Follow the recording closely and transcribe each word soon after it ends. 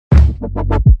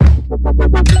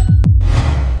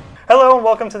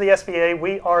welcome to the SBA.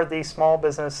 We are the small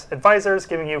business advisors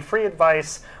giving you free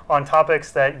advice on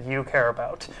topics that you care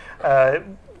about.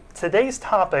 Today's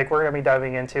topic we're going to be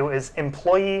diving into is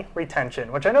employee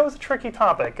retention, which I know is a tricky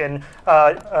topic. And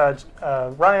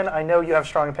Ryan, I know you have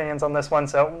strong opinions on this one,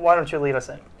 so why don't you lead us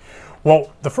in?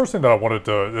 Well, the first thing that I want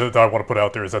to put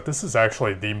out there is that this is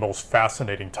actually the most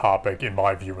fascinating topic in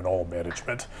my view in all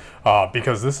management,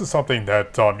 because this is something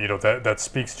that that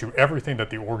speaks to everything that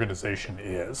the organization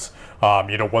is.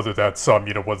 Whether that's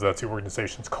the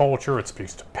organization's culture, it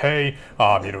speaks to pay,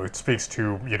 it speaks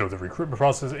to the recruitment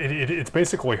process. It's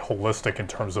basically holistic in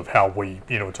terms of how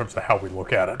we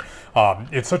look at it.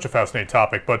 It's such a fascinating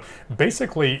topic, but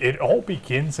basically it all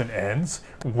begins and ends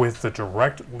with the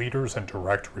direct leaders and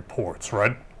direct reports.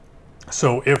 Right?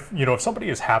 So if somebody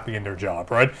is happy in their job,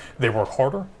 right, they work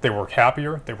harder, they work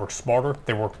happier, they work smarter,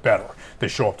 they work better. They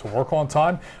show up to work on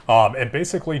time, and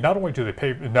basically not only do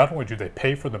they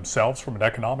pay for themselves from an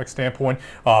economic standpoint,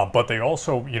 but they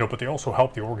also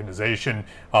help the organization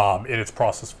in its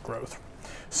process of growth.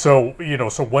 So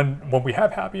when we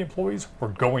have happy employees, we're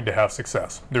going to have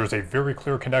success. There's a very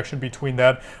clear connection between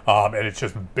that, and it's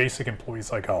just basic employee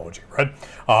psychology, right?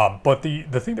 But the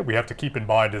thing that we have to keep in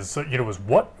mind is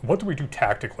what do we do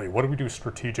tactically? What do we do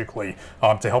strategically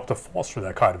to help to foster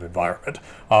that kind of environment?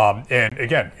 And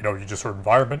again, you just heard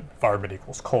environment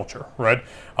equals culture, right?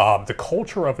 The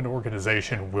culture of an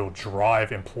organization will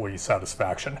drive employee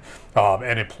satisfaction,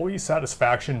 and employee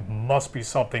satisfaction must be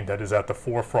something that is at the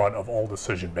forefront of all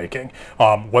decision making,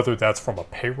 whether that's from a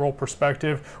payroll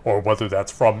perspective or whether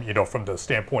that's from the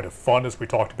standpoint of fun, as we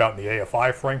talked about in the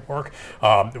AFI framework.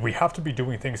 We have to be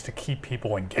doing things to keep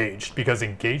people engaged, because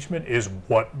engagement is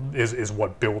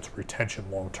what builds retention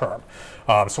long term.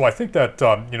 So I think that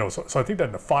so I think that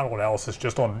in the final analysis,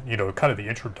 just on kind of the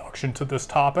introduction to this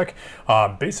topic,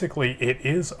 basically it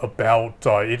is about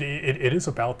it is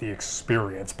about the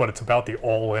experience, but it's about the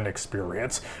all-in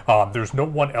experience. There's no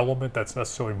one element that's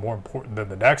necessarily more important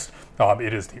than the next.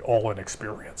 It is the all-in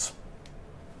experience.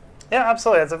 Yeah,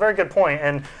 absolutely. That's a very good point.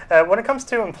 And when it comes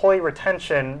to employee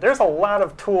retention, there's a lot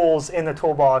of tools in the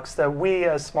toolbox that we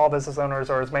as small business owners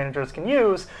or as managers can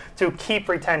use to keep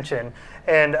retention.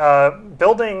 And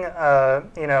building,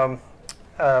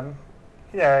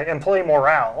 employee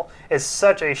morale is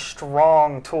such a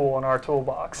strong tool in our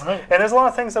toolbox. Right. And there's a lot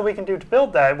of things that we can do to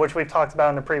build that, which we've talked about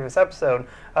in the previous episode.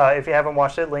 If you haven't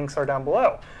watched it, links are down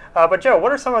below. But Joe,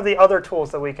 what are some of the other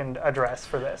tools that we can address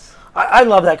for this? I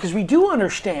love that, because we do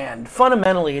understand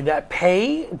fundamentally that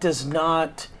pay does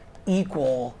not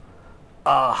equal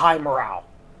high morale,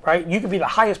 right? You could be the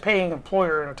highest paying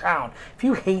employer in a town. If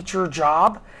you hate your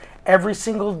job every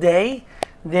single day,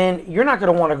 then you're not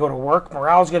going to want to go to work.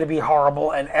 Morale is going to be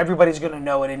horrible, and everybody's going to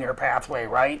know it in your pathway,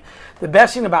 right? The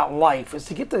best thing about life is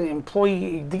to get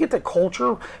the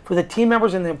culture for the team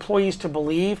members and the employees to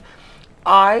believe,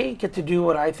 I get to do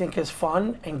what I think is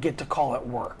fun and get to call it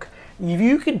work. If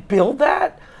you can build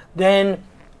that, then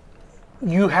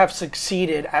you have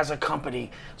succeeded as a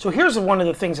company. So here's one of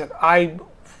the things that I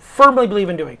firmly believe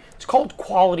in doing. It's called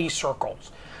quality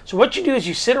circles. So what you do is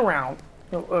you sit around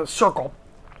a circle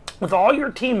with all your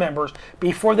team members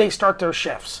before they start their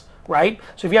shifts, right?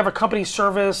 So if you have a company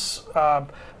service,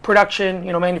 production,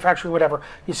 manufacturing, whatever,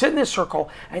 you sit in this circle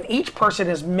and each person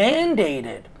is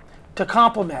mandated to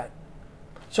compliment.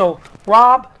 So,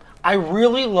 Rob, I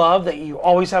really love that you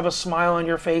always have a smile on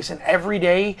your face, and every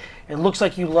day it looks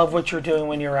like you love what you're doing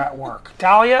when you're at work.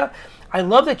 Talia, I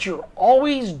love that you're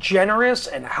always generous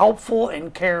and helpful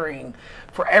and caring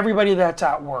for everybody that's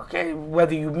at work,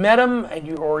 whether you met them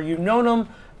or you've known them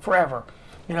forever.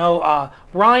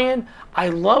 Ryan, I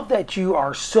love that you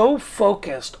are so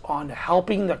focused on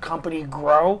helping the company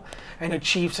grow and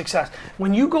achieve success.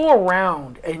 When you go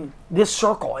around in this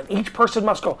circle, and each person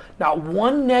must go, not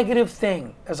one negative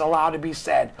thing is allowed to be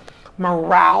said.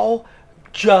 Morale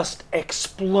just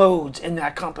explodes in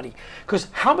that company. Because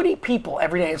how many people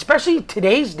every day, especially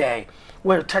today's day,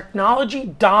 where technology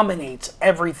dominates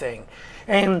everything,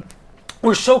 and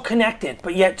we're so connected,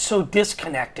 but yet so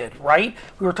disconnected, right?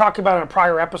 We were talking about in a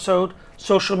prior episode,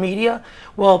 social media.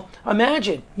 Well,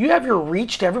 imagine you have your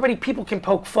reach to everybody. People can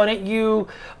poke fun at you,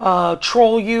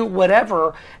 troll you,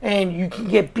 whatever, and you can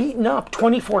get beaten up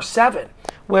 24/7.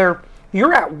 Where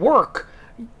you're at work,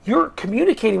 you're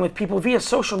communicating with people via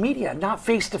social media, not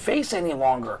face-to-face any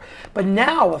longer. But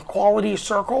now with quality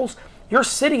circles, you're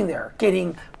sitting there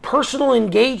getting personal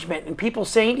engagement and people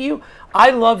saying to you, I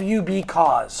love you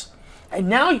because. And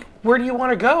now, where do you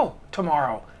want to go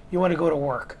tomorrow? You want to go to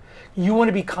work. You want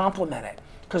to be complimented.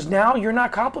 Because now you're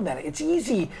not complimented. It's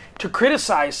easy to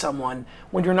criticize someone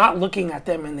when you're not looking at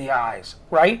them in the eyes,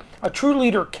 right? A true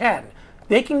leader can.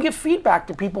 They can give feedback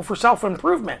to people for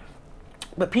self-improvement.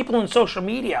 But people in social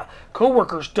media,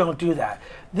 coworkers, don't do that.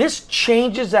 This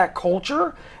changes that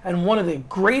culture, and one of the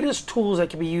greatest tools that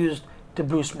can be used to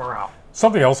boost morale.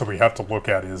 Something else that we have to look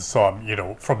at is,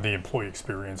 from the employee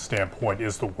experience standpoint,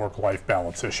 is the work-life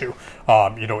balance issue.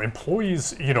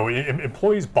 Employees,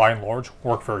 employees by and large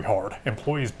work very hard.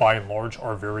 Employees by and large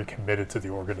are very committed to the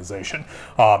organization.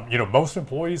 Most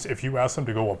employees, if you ask them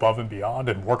to go above and beyond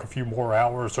and work a few more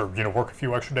hours or work a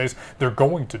few extra days, they're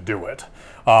going to do it.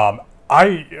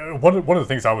 One of the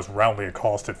things I was roundly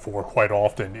accosted for quite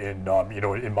often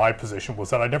in my position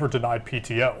was that I never denied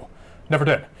PTO. Never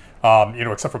did.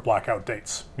 Except for blackout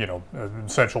dates,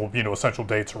 essential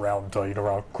dates around,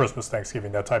 around Christmas,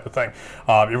 Thanksgiving, that type of thing.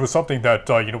 It was something that,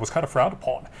 was kind of frowned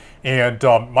upon. And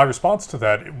my response to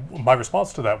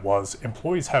that was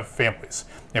employees have families.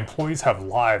 Employees have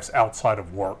lives outside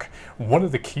of work. One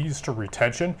of the keys to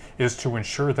retention is to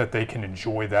ensure that they can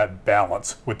enjoy that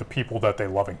balance with the people that they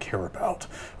love and care about.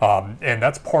 And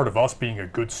that's part of us being a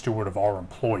good steward of our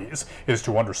employees, is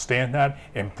to understand that,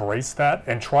 embrace that,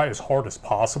 and try as hard as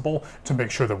possible to make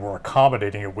sure that we're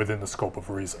accommodating it within the scope of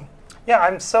reason. Yeah,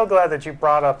 I'm so glad that you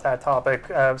brought up that topic,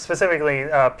 specifically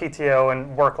PTO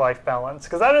and work-life balance,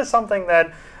 because that is something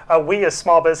that we as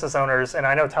small business owners, and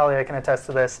I know Talia can attest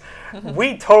to this,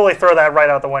 we totally throw that right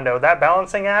out the window. That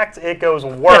balancing act, it goes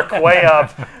work way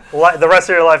up, the rest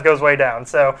of your life goes way down.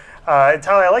 So,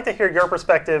 Talia, I'd like to hear your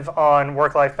perspective on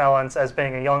work-life balance as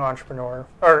being a young entrepreneur,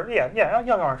 or a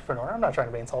young entrepreneur. I'm not trying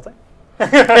to be insulting.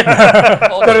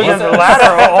 Better than the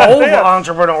latter, old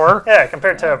entrepreneur. Yeah,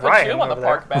 compared to Put Ryan you on the over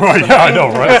park there. bench. Right, yeah, I know,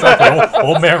 right? Exactly.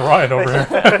 Old man Ryan over here.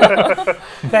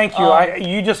 Thank you.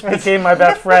 You just became my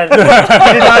best friend. You did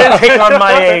not take on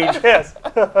my age. Yes.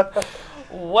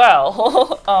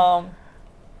 Well,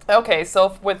 okay,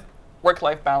 so with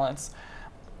work-life balance,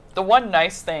 the one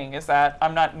nice thing is that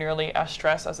I'm not nearly as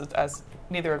stressed as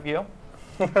neither of you.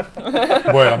 Wait,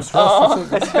 I'm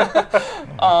stressed.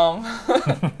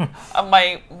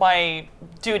 My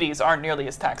duties aren't nearly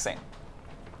as taxing.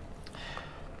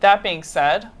 That being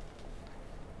said,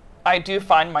 I do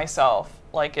find myself,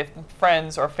 like, if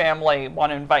friends or family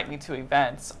want to invite me to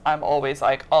events, I'm always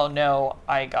like, oh no,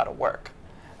 I gotta work.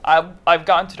 I've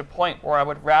gotten to the point where I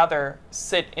would rather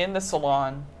sit in the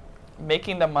salon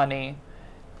making the money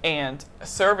and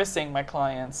servicing my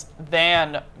clients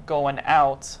than going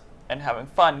out and having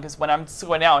fun. Because when I'm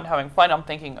going out and having fun, I'm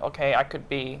thinking, okay, I could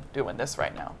be doing this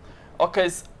right now.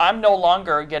 Because I'm no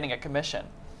longer getting a commission.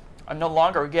 I'm no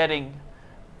longer getting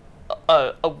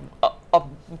a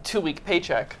 2-week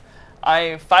paycheck.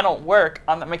 If I don't work,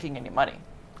 I'm not making any money.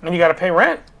 And you got to pay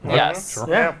rent. Yes. Sure.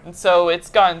 Yeah. And so it's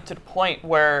gotten to the point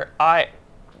where I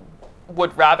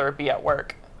would rather be at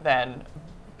work than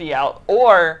be out.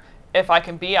 Or if I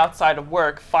can be outside of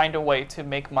work, find a way to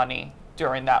make money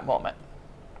during that moment.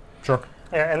 Sure.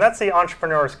 Yeah, and that's the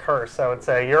entrepreneur's curse, I would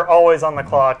say. You're always on the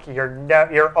clock.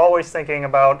 You're always thinking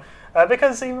about,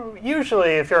 because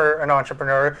usually if you're an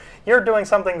entrepreneur, you're doing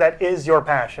something that is your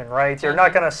passion, right? You're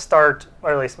not going to start,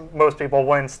 or at least most people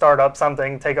wouldn't start up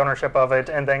something, take ownership of it,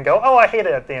 and then go, oh, I hate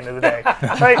it at the end of the day,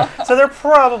 right? So they're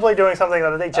probably doing something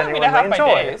that they genuinely I have enjoy.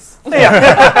 my days.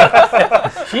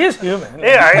 Yeah. She is human.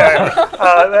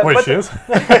 Yeah. Wait, she is?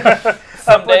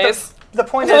 Some days. The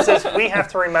point is we have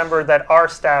to remember that our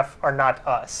staff are not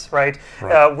us, right?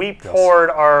 Right. We poured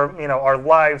our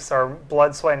lives, our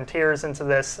blood, sweat, and tears into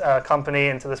this company,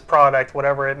 into this product,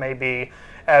 whatever it may be.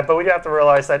 But we do have to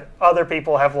realize that other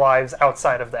people have lives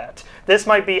outside of that. This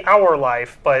might be our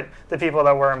life, but the people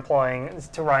that we're employing,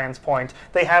 to Ryan's point,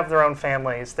 they have their own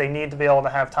families. They need to be able to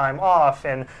have time off,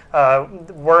 and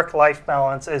work-life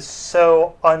balance is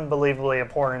so unbelievably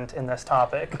important in this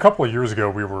topic. A couple of years ago,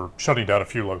 we were shutting down a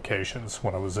few locations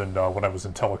when I was in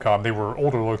telecom. They were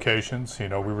older locations. We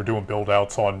were doing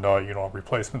build-outs on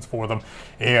replacements for them,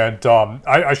 and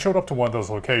I showed up to one of those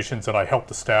locations and I helped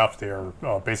the staff there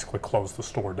basically close the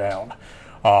store down.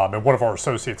 And one of our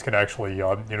associates can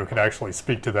actually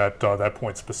speak to that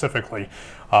point specifically.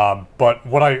 But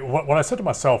what I said to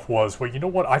myself was, well, you know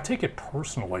what? I take it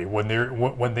personally when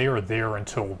they are there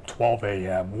until 12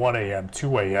 a.m., 1 a.m.,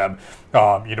 2 a.m.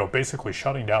 Basically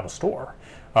shutting down a store.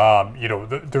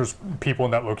 There's people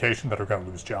in that location that are going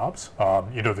to lose jobs.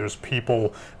 There's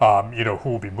people who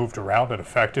will be moved around and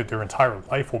affected. Their entire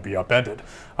life will be upended.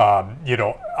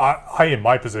 I in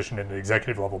my position in the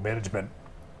executive level management,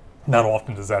 not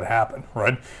often does that happen,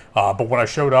 right? But when I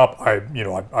showed up, I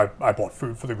bought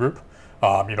food for the group.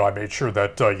 I made sure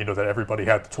that that everybody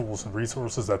had the tools and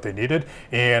resources that they needed,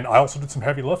 and I also did some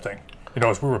heavy lifting.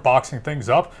 As we were boxing things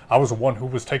up, I was the one who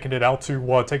was taking it out to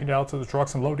the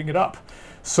trucks and loading it up.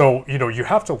 So, you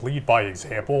have to lead by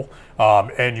example,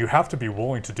 and you have to be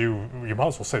willing to do, you might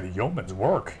as well say, the yeoman's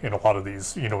work in a lot of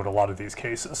these,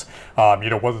 cases.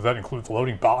 Whether that includes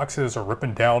loading boxes or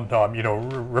ripping down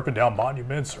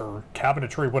monuments or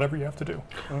cabinetry, whatever you have to do.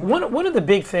 One of the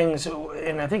big things,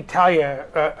 and I think Talia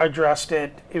addressed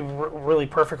it really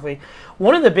perfectly.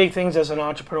 One of the big things as an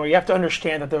entrepreneur, you have to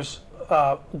understand that there's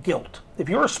guilt. If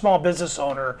you're a small business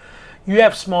owner, you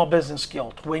have small business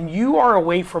guilt. When you are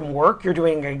away from work, you're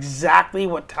doing exactly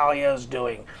what Talia is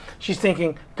doing. She's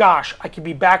thinking, gosh, I could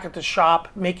be back at the shop,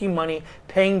 making money,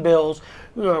 paying bills,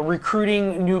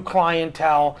 recruiting new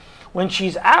clientele. When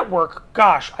she's at work,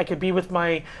 gosh, I could be with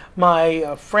my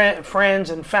friends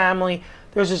and family.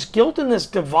 There's this guilt and this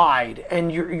divide,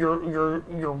 and you're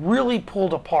really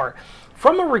pulled apart.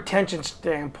 From a retention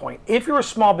standpoint, if you're a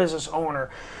small business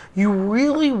owner, you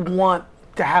really want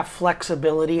to have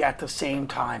flexibility at the same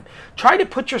time. Try to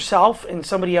put yourself in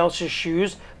somebody else's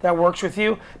shoes that works with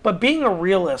you, but being a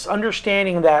realist,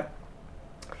 understanding that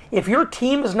if your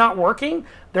team is not working,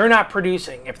 they're not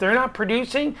producing. If they're not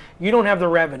producing, you don't have the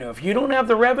revenue. If you don't have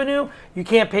the revenue, you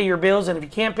can't pay your bills, and if you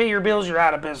can't pay your bills, you're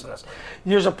out of business.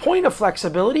 There's a point of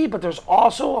flexibility, but there's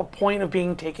also a point of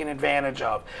being taken advantage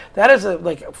of. That is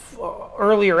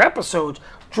earlier episodes,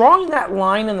 drawing that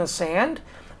line in the sand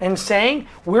and saying,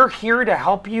 we're here to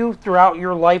help you throughout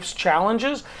your life's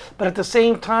challenges, but at the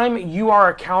same time, you are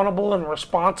accountable and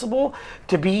responsible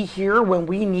to be here when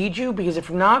we need you, because if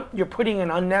not, you're putting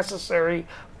an unnecessary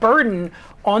burden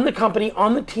on the company,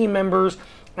 on the team members,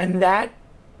 and that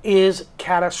is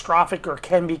catastrophic, or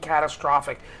can be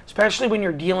catastrophic, especially when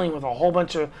you're dealing with a whole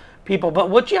bunch of people. But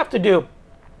what you have to do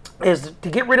is to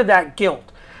get rid of that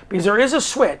guilt, because there is a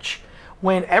switch.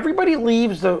 When everybody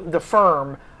leaves the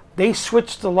firm, they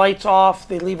switch the lights off,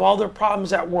 they leave all their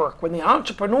problems at work. When the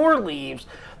entrepreneur leaves,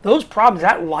 those problems,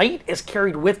 that light is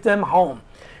carried with them home.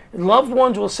 Loved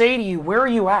ones will say to you, where are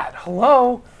you at?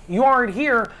 Hello, you aren't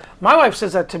here. My wife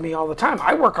says that to me all the time.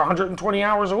 I work 120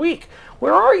 hours a week.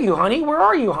 Where are you, honey? Where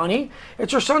are you, honey?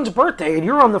 It's your son's birthday and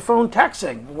you're on the phone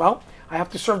texting. Well, I have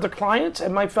to serve the clients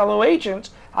and my fellow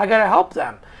agents. I got to help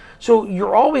them. So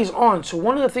you're always on. So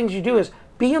one of the things you do is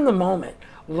be in the moment.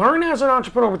 Learn as an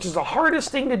entrepreneur, which is the hardest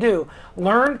thing to do.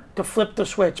 Learn to flip the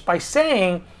switch by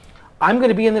saying, I'm going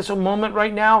to be in this moment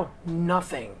right now.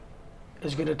 Nothing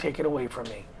is going to take it away from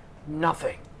me.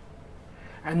 Nothing.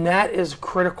 And that is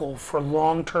critical for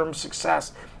long-term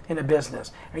success in a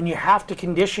business. And you have to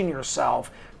condition yourself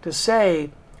to say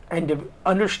and to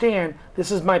understand,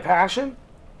 this is my passion.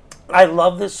 I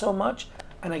love this so much,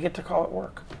 and I get to call it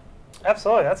work.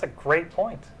 Absolutely. That's a great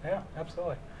point. Yeah,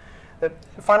 absolutely.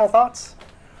 Final thoughts?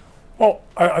 Well,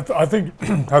 I think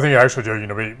actually, Joe,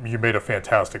 you made a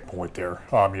fantastic point there.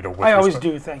 I always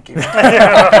do. Thank you.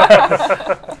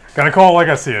 Gotta call it like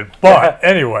I see it. But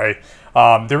anyway,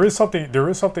 there is something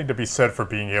to be said for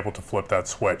being able to flip that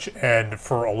switch, and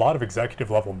for a lot of executive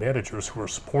level managers who are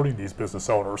supporting these business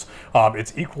owners,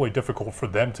 it's equally difficult for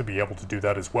them to be able to do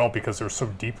that as well, because they're so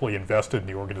deeply invested in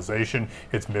the organization,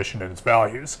 its mission, and its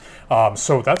values.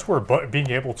 So that's where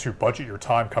being able to budget your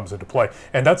time comes into play,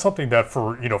 and that's something that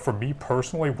for me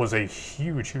personally was a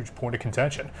huge point of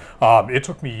contention. It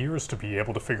took me years to be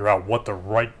able to figure out what the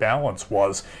right balance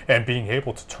was, and being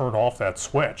able to turn off that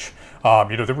switch.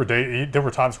 There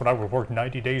were times when I would work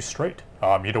 90 days straight,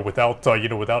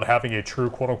 without having a true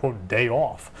quote unquote day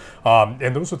off.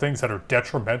 And those are things that are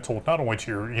detrimental not only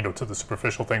to your, to the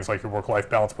superficial things like your work-life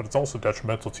balance, but it's also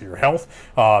detrimental to your health,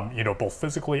 both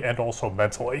physically and also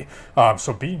mentally.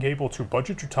 So being able to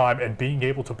budget your time, and being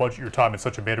able to budget your time in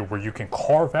such a manner where you can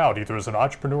carve out, either as an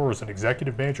entrepreneur or as an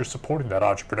executive manager supporting that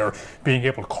entrepreneur, being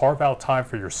able to carve out time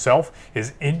for yourself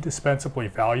is indispensably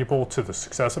valuable to the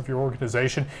success of your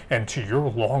organization and to your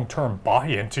long-term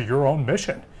buy-in to your own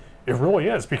mission. It really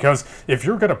is, because if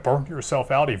you're going to burn yourself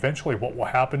out, eventually what will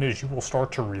happen is you will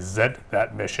start to resent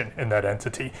that mission and that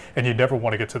entity, and you never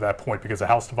want to get to that point, because a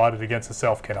house divided against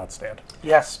itself cannot stand.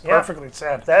 Yes, perfectly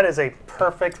said. That is a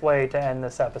perfect way to end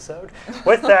this episode.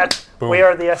 With that, we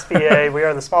are the SBA, we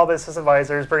are the Small Business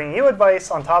Advisors, bringing you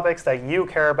advice on topics that you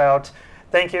care about.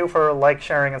 Thank you for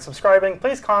sharing, and subscribing.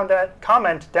 Please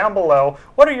comment down below.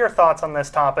 What are your thoughts on this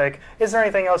topic? Is there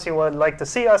anything else you would like to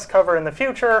see us cover in the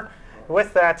future?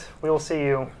 With that, we will see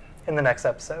you in the next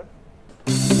episode.